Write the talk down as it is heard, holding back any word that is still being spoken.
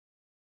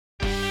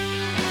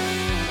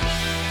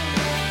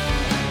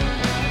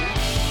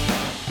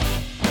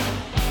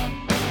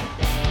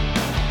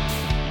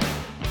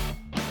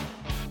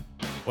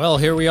Well,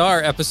 here we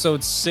are,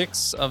 episode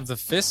 6 of the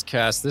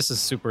FIScast. This is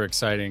super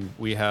exciting.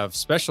 We have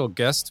special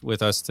guest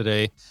with us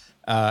today,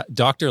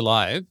 Dr.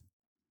 Leib.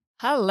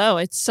 Hello,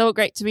 it's so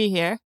great to be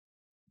here.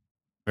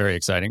 Very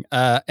exciting.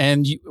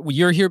 And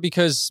you're here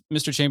because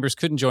Mr. Chambers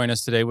couldn't join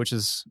us today, which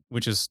is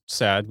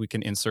sad. We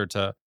can insert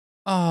a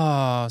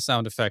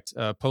sound effect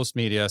post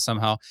media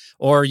somehow,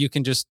 or you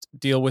can just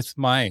deal with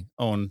my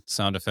own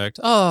sound effect.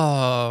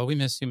 Oh, we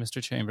miss you,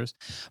 Mr. Chambers.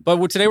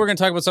 But today we're going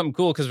to talk about something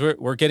cool because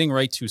we're getting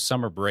right to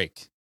summer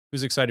break.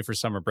 Who's excited for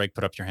summer break?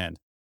 Put up your hand.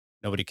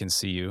 Nobody can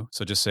see you,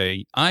 so just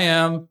say, I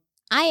am.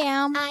 I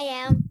am.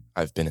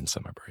 I've been in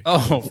summer break.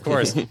 Oh, of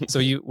course.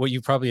 So what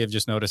you probably have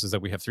just noticed is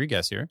that we have 3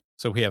 guests here.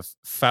 So we have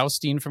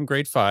Faustine from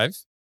grade 5.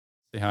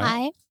 Say hi.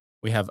 Hi.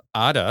 We have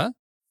Ada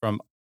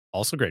from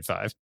also grade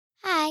 5.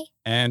 Hi.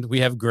 And we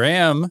have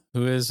Graeme,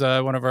 who is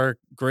one of our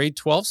grade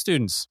 12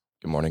 students.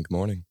 Good morning. Good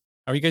morning.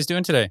 How are you guys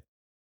doing today?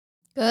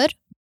 Good.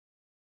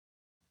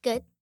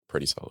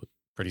 Pretty solid.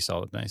 Pretty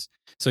solid. Nice.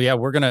 So yeah,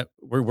 we're gonna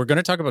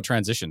talk about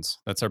transitions.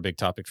 That's our big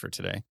topic for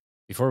today.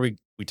 Before we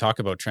talk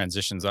about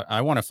transitions,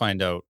 I want to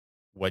find out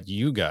what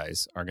you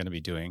guys are going to be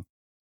doing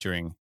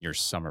during your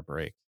summer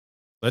break.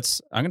 I'm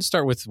going to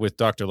start with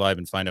Dr. Leib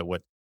and find out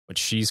what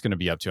she's going to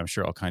be up to. I'm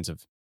sure all kinds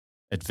of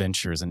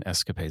adventures and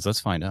escapades.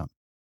 Let's find out.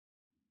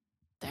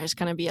 There's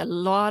going to be a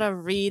lot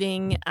of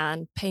reading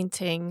and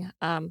painting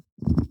in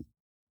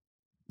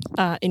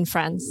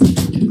France.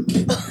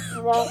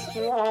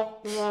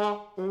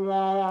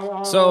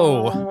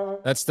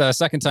 So that's the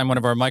second time one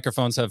of our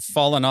microphones have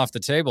fallen off the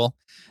table.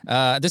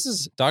 This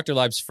is Dr.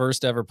 Leib's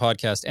first ever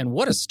podcast, and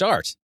what a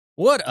start!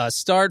 What a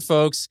start,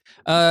 folks.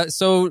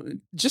 So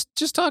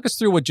just talk us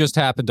through what just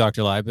happened,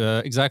 Dr. Leib,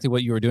 exactly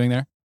what you were doing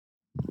there.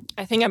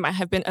 I think I might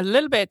have been a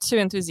little bit too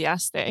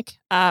enthusiastic,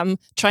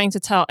 trying to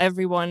tell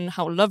everyone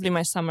how lovely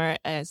my summer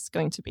is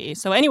going to be.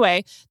 So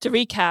anyway, to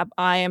recap,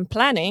 I am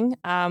planning,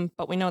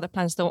 but we know that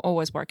plans don't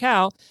always work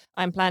out.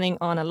 I'm planning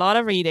on a lot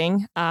of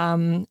reading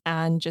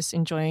and just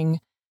enjoying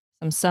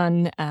some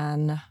sun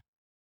and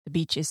the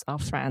beaches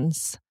of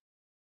France.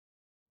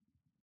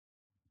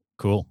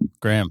 Cool.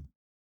 Graeme.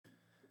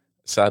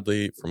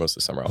 Sadly, for most of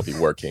the summer, I'll be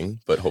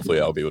working, but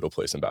hopefully I'll be able to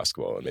play some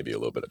basketball and maybe a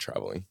little bit of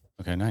traveling.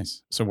 Okay,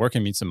 nice. So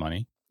working means some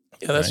money.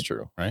 Yeah, that's right?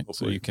 true. Right.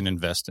 Hopefully. So you can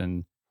invest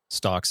in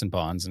stocks and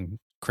bonds and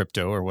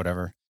crypto or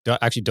whatever.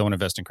 Don't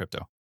invest in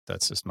crypto.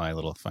 That's just my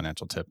little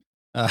financial tip.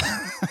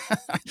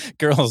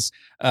 Girls,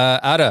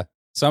 Ada,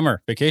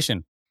 summer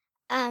vacation.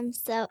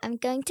 So I'm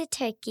going to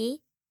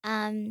Turkey.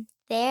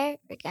 There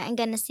I'm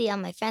going to see all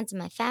my friends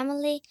and my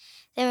family.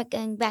 Then we're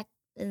going back.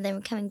 And then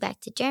we're coming back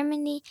to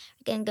Germany.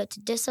 We're going to go to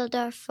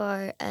Düsseldorf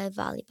for a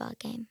volleyball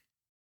game.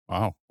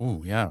 Wow.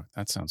 Ooh, yeah,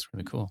 that sounds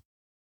really cool.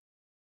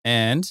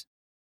 And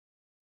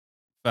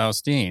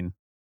Faustine,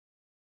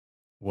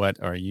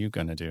 what are you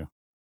going to do?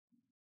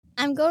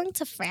 I'm going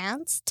to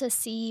France to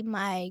see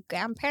my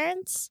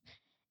grandparents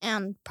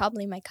and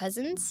probably my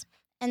cousins.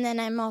 And then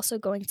I'm also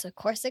going to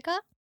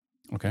Corsica.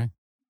 Okay.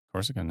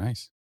 Corsica,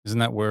 nice. Isn't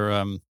that where,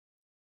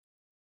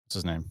 what's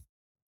his name?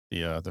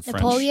 The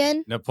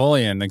French.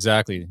 Napoleon,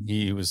 exactly.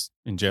 He was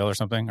in jail or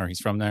something, or he's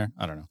from there.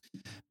 I don't know.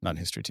 Not a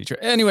history teacher.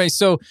 Anyway,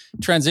 so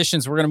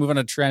transitions. We're going to move on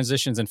to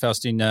transitions. And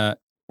Faustine,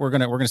 we're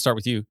gonna start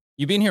with you.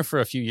 You've been here for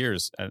a few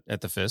years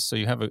at the FIS, so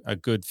you have a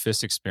good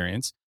FIS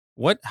experience.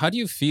 How do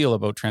you feel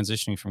about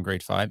transitioning from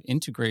grade 5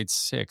 into grade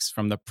 6,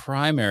 from the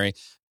primary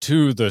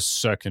to the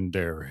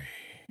secondary?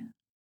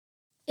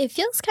 It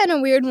feels kind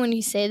of weird when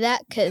you say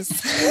that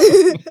because,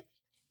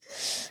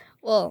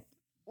 well,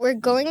 we're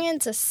going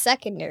into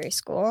secondary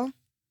school,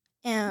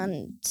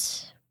 and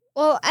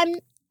well,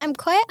 I'm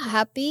quite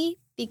happy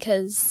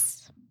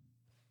because,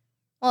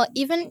 well,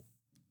 even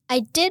I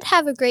did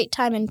have a great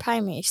time in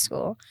primary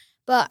school,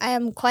 but I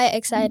am quite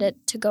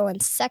excited to go in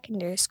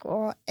secondary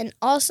school, and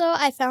also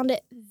I found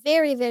it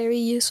very, very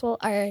useful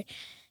our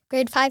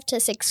grade 5 to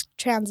 6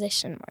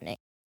 transition morning.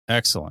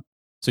 Excellent.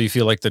 So you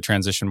feel like the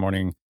transition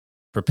morning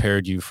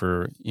prepared you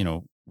for,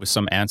 with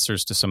some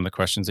answers to some of the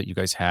questions that you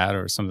guys had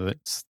or some of the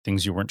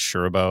things you weren't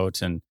sure about.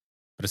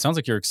 But it sounds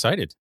like you're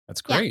excited.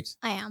 That's great.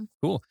 Yeah, I am.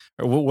 Cool.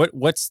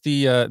 What's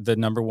the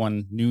number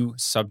one new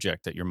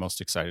subject that you're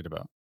most excited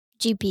about?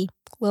 GP,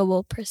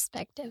 Global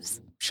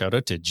Perspectives. Shout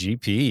out to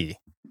GP.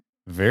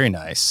 Very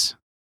nice.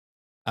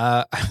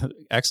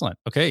 Excellent.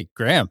 Okay,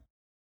 Graeme,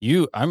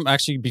 I'm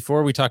actually,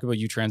 before we talk about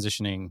you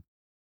transitioning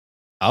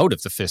out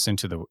of the FIS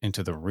into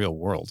the real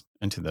world,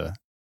 into the,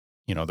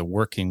 the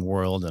working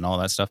world and all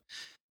that stuff,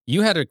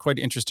 you had a quite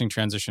interesting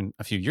transition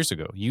a few years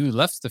ago. You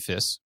left the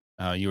FIS.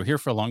 You were here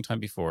for a long time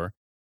before,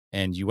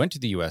 and you went to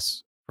the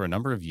U.S. for a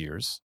number of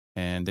years,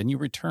 and then you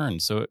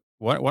returned. So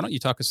why don't you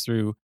talk us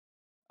through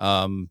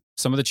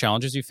some of the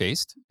challenges you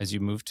faced as you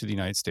moved to the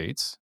United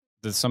States,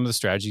 some of the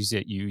strategies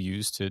that you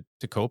used to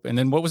cope, and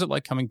then what was it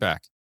like coming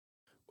back?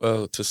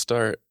 Well, to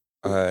start,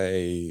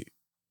 I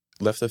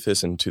left the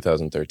FIS in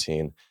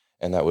 2013,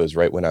 and that was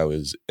right when I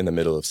was in the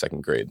middle of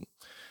second grade.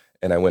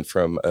 And I went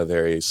from a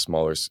very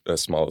small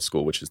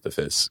school, which is the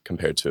FIS,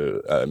 compared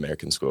to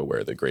American school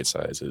where the grade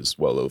size is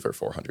well over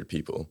 400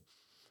 people.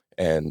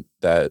 And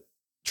that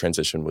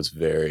transition was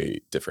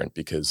very different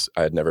because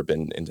I had never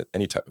been into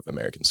any type of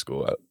American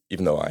school,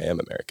 even though I am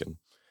American.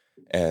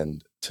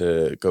 And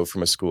to go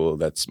from a school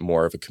that's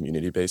more of a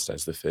community-based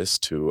as the FIS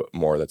to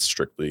more that's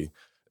strictly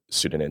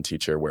student and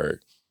teacher, where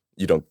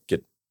you don't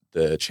get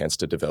the chance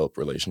to develop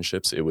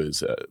relationships, it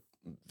was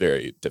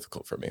very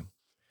difficult for me.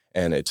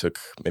 And it took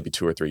maybe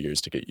 2 or 3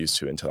 years to get used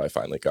to until I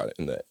finally got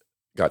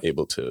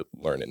able to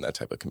learn in that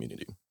type of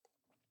community.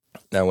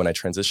 Now, when I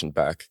transitioned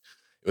back,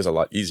 it was a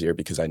lot easier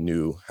because I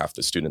knew half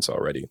the students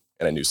already,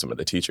 and I knew some of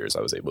the teachers.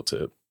 I was able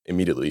to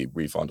immediately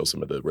refondle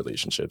some of the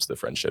relationships, the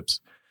friendships,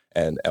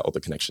 and all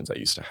the connections I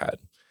used to have.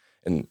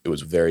 And it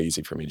was very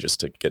easy for me just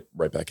to get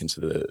right back into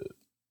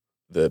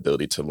the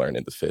ability to learn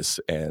in the FIS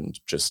and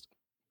just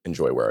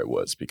enjoy where I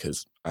was,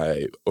 because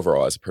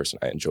overall as a person,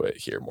 I enjoy it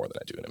here more than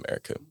I do in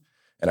America.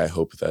 And I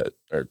hope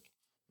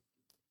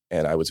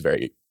and I was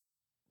very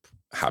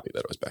happy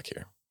that I was back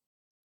here.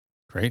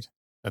 Great.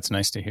 That's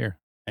nice to hear.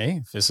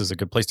 Hey, this is a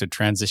good place to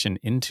transition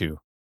into.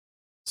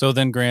 So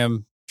then,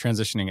 Graeme,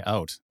 transitioning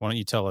out, why don't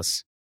you tell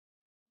us?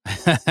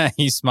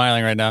 He's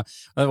smiling right now.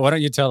 Why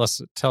don't you tell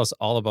us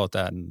all about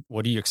that? And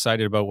what are you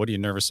excited about? What are you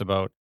nervous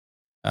about?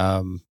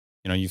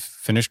 You've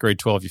finished grade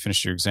 12, you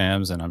finished your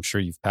exams, and I'm sure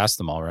you've passed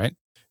them all, right?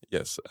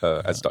 Yes.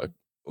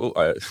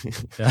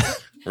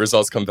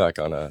 Results come back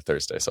on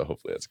Thursday, so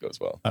hopefully it goes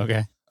well.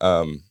 Okay.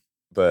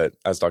 But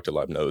as Dr.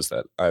 Leib knows,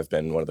 that I've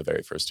been one of the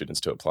very first students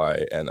to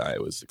apply, and I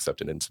was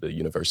accepted into the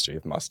University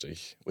of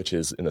Maastricht, which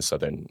is in the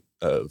southern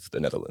of the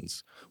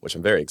Netherlands, which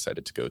I'm very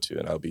excited to go to,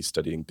 and I'll be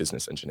studying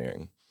business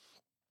engineering.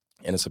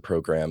 And it's a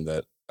program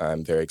that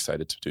I'm very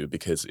excited to do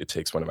because it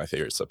takes one of my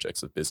favorite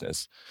subjects of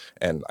business,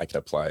 and I can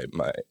apply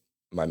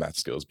my math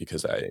skills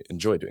because I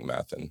enjoy doing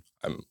math, and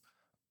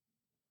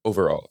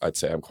overall, I'd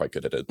say I'm quite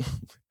good at it.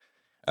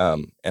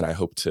 And I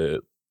hope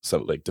to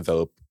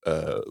develop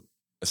a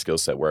skill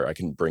set where I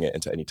can bring it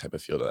into any type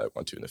of field that I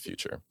want to in the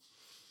future.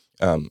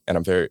 And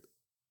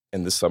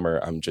in this summer,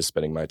 I'm just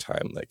spending my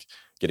time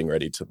getting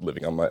ready to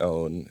living on my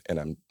own, and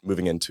I'm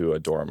moving into a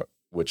dorm,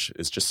 which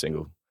is just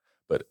single,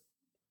 but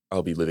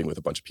I'll be living with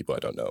a bunch of people I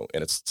don't know,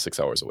 and it's 6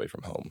 hours away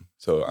from home.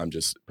 So I'm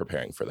just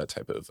preparing for that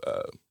type of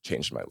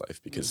change in my life,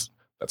 because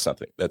that's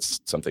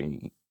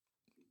something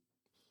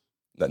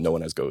that no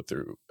one has go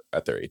through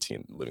at their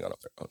 18, living on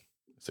their own,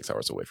 6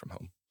 hours away from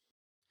home.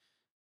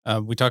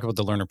 We talk about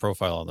the learner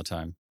profile all the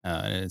time.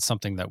 And it's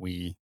something that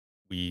we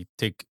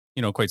take,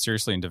 quite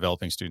seriously in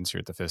developing students here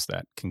at the FIS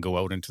that can go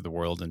out into the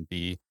world and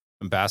be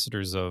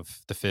ambassadors of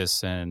the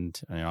FIS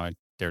and, I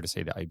dare to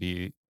say the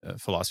IB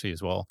philosophy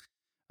as well.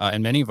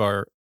 And many of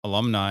our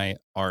alumni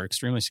are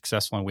extremely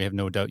successful, and we have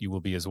no doubt you will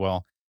be as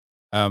well.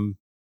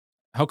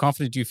 How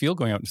confident do you feel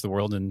going out into the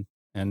world and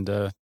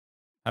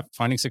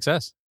finding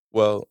success?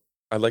 Well,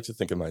 I like to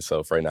think of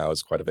myself right now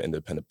as quite of an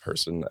independent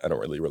person. I don't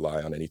really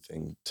rely on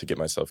anything to get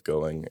myself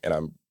going, and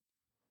I'm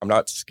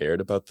not scared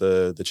about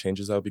the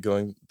changes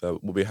that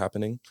will be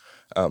happening.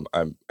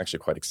 I'm actually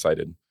quite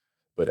excited,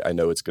 but I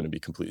know it's going to be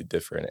completely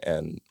different.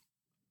 And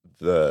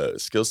the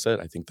skill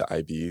set I think the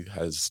IB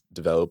has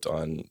developed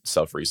on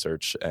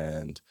self-research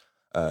and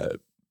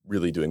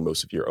really doing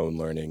most of your own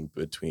learning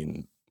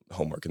between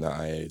homework and the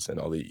IAs and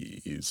all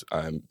the EEs,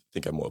 I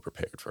think I'm well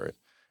prepared for it.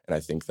 And I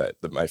think that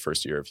my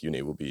first year of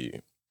uni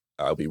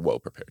I'll be well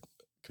prepared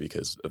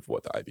because of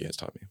what the IB has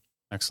taught me.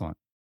 Excellent.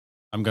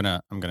 I'm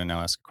gonna now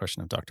ask a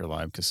question of Dr.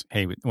 Leib, because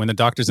hey, when the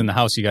doctor's in the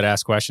house, you got to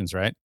ask questions,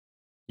 right?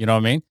 You know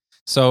what I mean?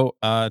 So,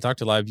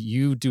 Dr. Leib,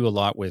 you do a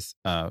lot with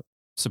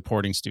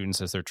supporting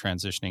students as they're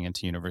transitioning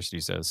into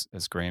universities,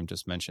 as Graeme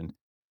just mentioned.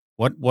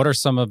 What are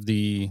some of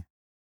the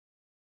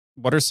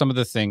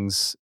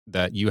things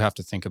that you have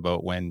to think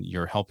about when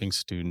you're helping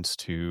students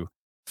to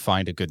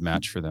find a good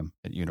match for them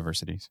at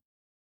universities?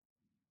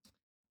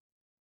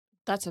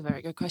 That's a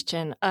very good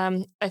question.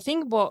 I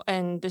think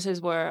and this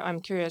is where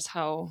I'm curious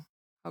how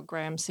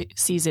Graeme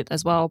sees it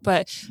as well.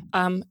 But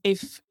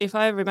if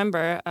I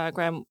remember,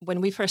 Graeme,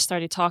 when we first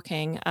started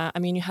talking,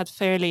 you had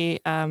fairly,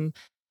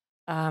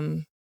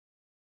 you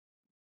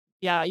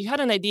had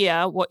an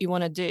idea what you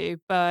want to do,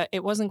 but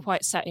it wasn't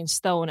quite set in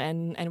stone.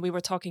 And we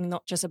were talking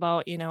not just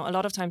about, a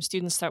lot of times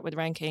students start with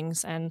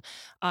rankings, and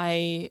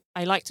I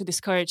like to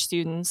discourage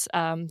students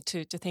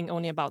to think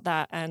only about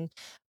that. And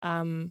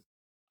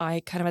I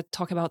kind of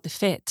talk about the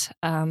fit,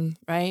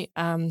 right?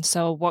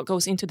 So what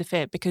goes into the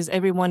fit, because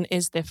everyone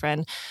is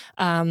different.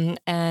 And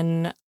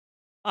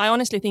I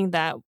honestly think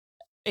that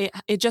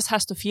it just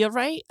has to feel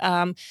right.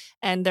 And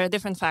there are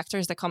different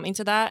factors that come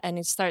into that. And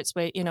it starts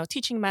with,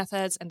 teaching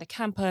methods and the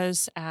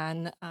campus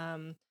and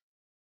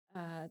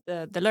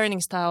the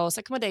learning styles,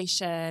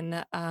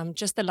 accommodation,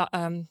 just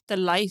the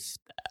life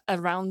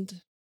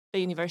around the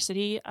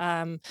university,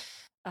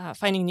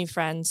 finding new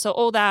friends. So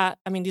all that,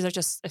 these are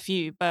just a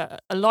few,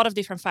 but a lot of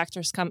different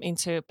factors come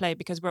into play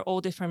because we're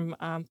all different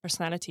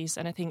personalities.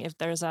 And I think if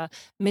there's a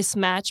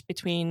mismatch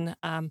between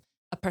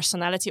a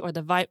personality or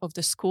the vibe of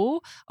the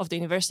school, of the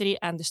university,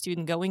 and the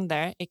student going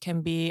there, it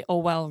can be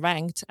all well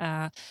ranked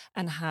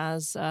and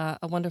has a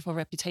wonderful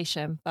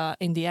reputation. But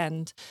in the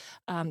end,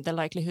 the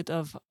likelihood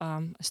of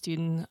a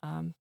student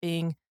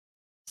being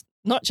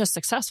not just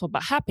successful,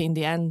 but happy in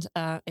the end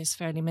is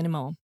fairly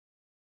minimal.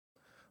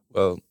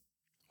 Well,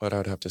 what I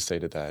would have to say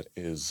to that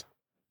is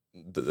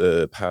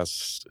the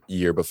past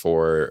year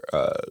before,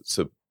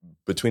 so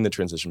between the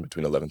transition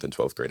between 11th and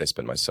 12th grade, I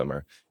spent my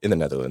summer in the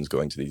Netherlands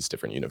going to these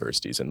different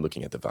universities and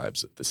looking at the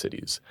vibes of the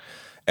cities.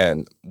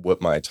 And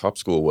what my top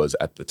school was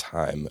at the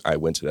time, I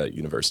went to that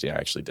university and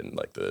I actually didn't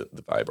like the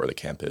vibe or the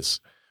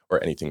campus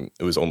or anything.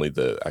 It was only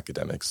the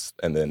academics.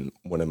 And then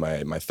one of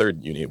my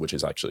third uni, which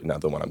is actually not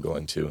the one I'm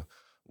going to,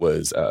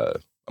 was a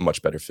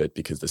much better fit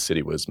because the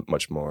city was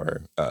much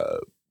more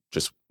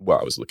just what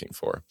I was looking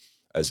for,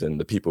 as in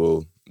the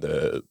people,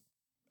 the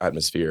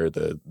atmosphere,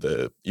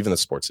 the even the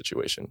sports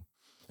situation.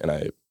 And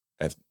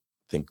I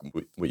think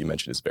what you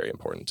mentioned is very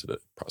important to the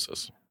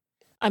process.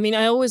 I mean,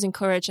 I always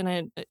encourage,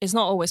 and it's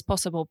not always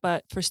possible,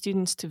 but for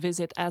students to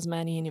visit as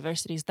many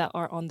universities that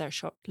are on their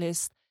short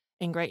list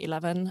in grade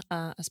 11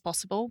 as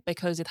possible,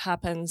 because it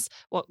happens,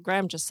 what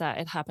Graeme just said,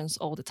 it happens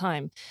all the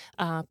time.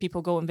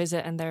 People go and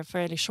visit and they're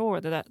fairly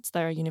sure that that's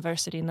their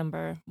university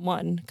number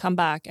one, come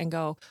back and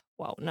go,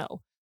 well,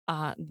 no,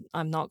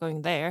 I'm not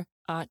going there.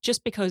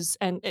 Just because,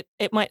 and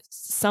it might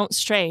sound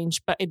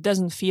strange, but it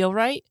doesn't feel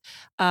right.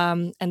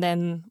 And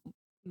then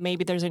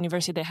maybe there's a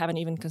university they haven't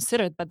even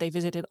considered, but they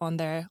visited on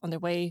their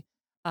way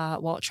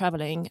while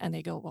traveling, and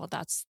they go, well,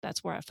 that's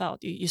where I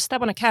felt. You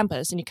step on a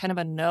campus and you kind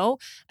of know,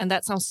 and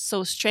that sounds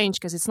so strange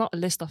because it's not a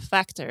list of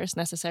factors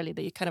necessarily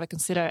that you kind of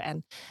consider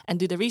and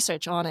do the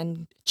research on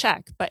and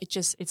check, but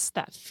it's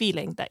that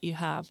feeling that you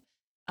have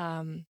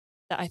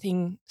that I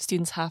think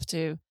students have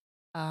to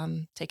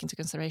take into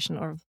consideration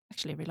or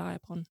actually rely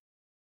upon.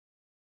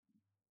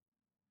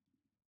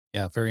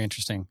 Yeah, very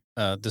interesting.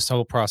 This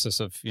whole process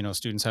of,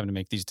 students having to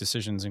make these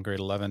decisions in grade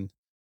 11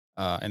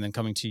 and then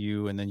coming to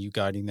you and then you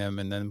guiding them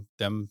and then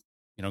them,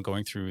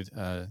 going through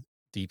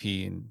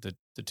DP and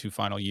the two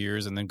final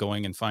years and then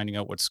going and finding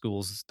out what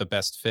school's the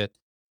best fit.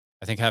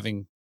 I think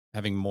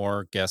having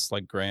more guests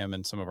like Graeme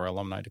and some of our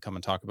alumni to come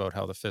and talk about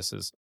how the FIS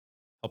has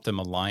helped them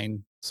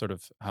align sort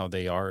of how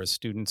they are as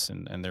students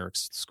and their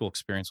school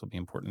experience will be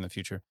important in the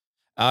future.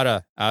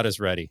 Ada's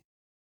ready.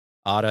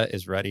 Ada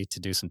is ready to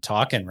do some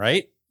talking,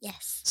 right?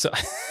 Yes.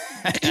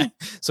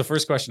 So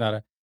first question,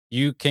 Ada,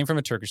 you came from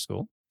a Turkish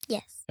school.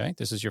 Yes. Okay.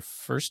 This is your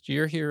first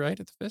year here, right,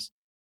 at the FIS?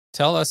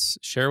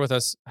 Share with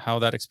us how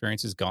that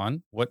experience has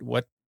gone.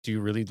 What do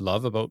you really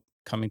love about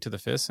coming to the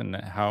FIS and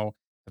how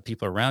the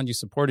people around you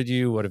supported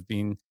you? What have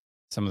been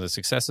some of the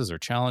successes or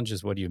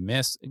challenges? What do you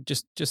miss?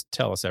 Just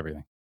tell us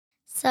everything.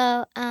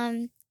 So,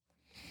 when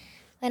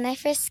I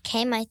first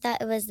came, I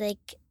thought it was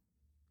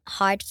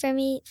hard for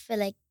me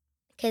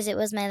because it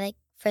was my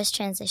first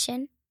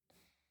transition.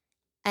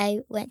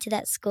 I went to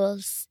my school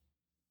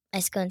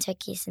in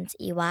Turkey since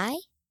EY,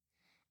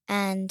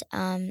 and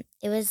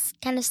it was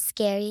kind of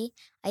scary.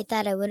 I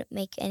thought I wouldn't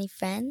make any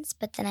friends,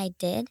 but then I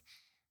did.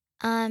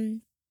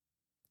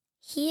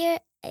 Here,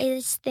 I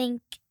just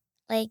think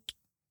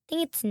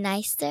it's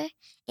nicer.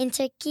 In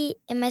Turkey,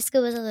 in my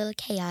school, was a little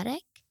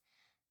chaotic,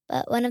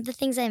 but one of the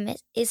things I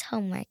miss is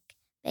homework,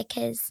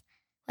 because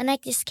when I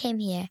just came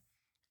here,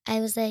 I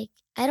was I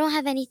don't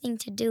have anything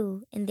to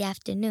do in the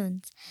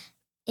afternoons.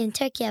 In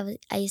Turkey,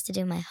 I used to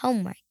do my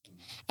homework,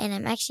 and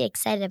I'm actually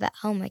excited about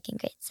homework in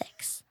grade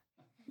 6.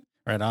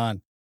 Right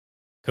on.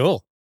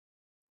 Cool.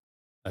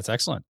 That's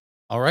excellent.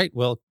 All right.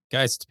 Well,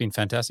 guys, it's been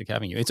fantastic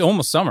having you. It's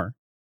almost summer,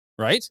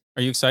 right?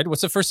 Are you excited?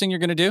 What's the first thing you're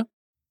going to do?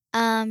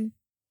 I'm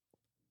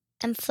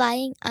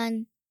flying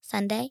on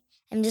Sunday.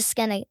 I'm just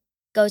going to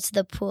go to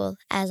the pool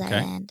as I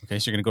land. Okay,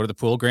 so you're going to go to the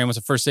pool. Graeme, what's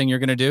the first thing you're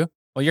going to do?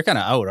 Well, you're kind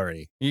of out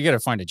already. You got to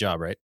find a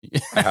job, right?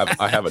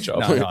 I have a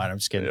job. No, I'm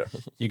just kidding. Yeah.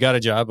 You got a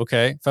job.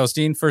 Okay.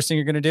 Faustine, first thing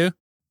you're going to do?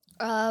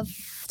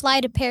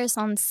 Fly to Paris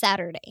on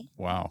Saturday.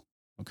 Wow.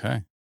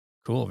 Okay.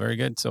 Cool. Very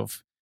good. So,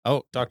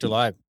 Dr.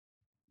 Leib.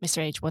 Mr.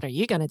 H, what are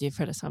you going to do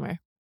for the summer?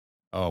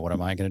 Oh, what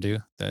am I going to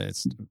do?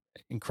 It's an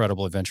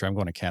incredible adventure. I'm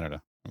going to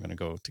Canada. I'm going to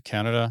go to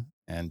Canada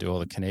and do all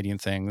the Canadian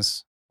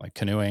things like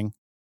canoeing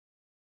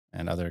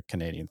and other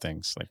Canadian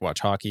things like watch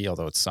hockey,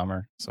 although it's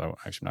summer. So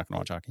actually I'm not going to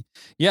watch hockey.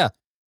 Yeah.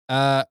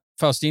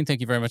 Faustine,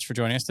 thank you very much for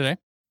joining us today.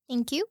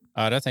 Thank you.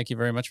 Ada, thank you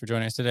very much for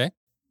joining us today.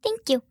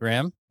 Thank you.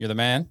 Graeme, you're the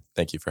man.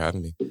 Thank you for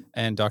having me.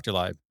 And Dr.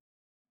 Leib.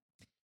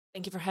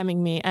 Thank you for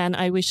having me. And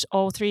I wish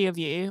all three of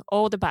you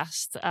all the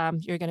best.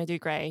 You're going to do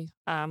great.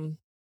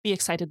 Be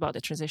excited about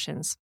the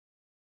transitions.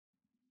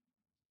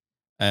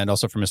 And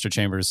also for Mr.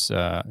 Chambers,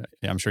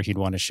 I'm sure he'd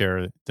want to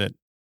share that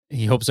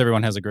he hopes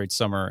everyone has a great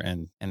summer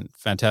and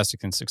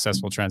fantastic and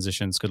successful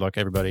transitions. Good luck,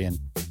 everybody, and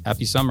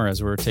happy summer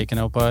as we're taken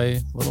out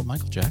by little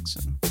Michael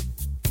Jackson.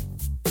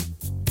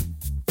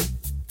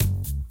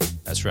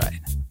 That's right.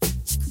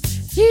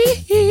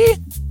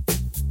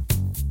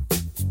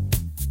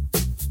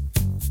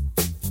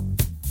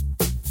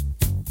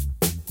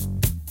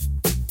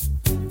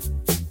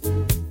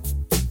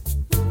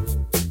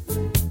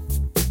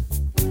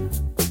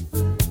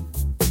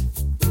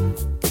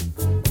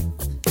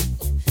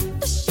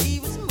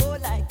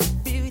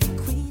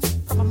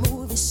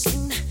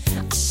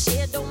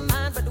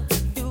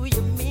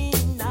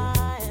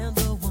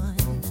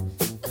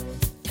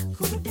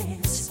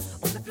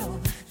 on the floor,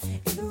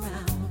 in the right.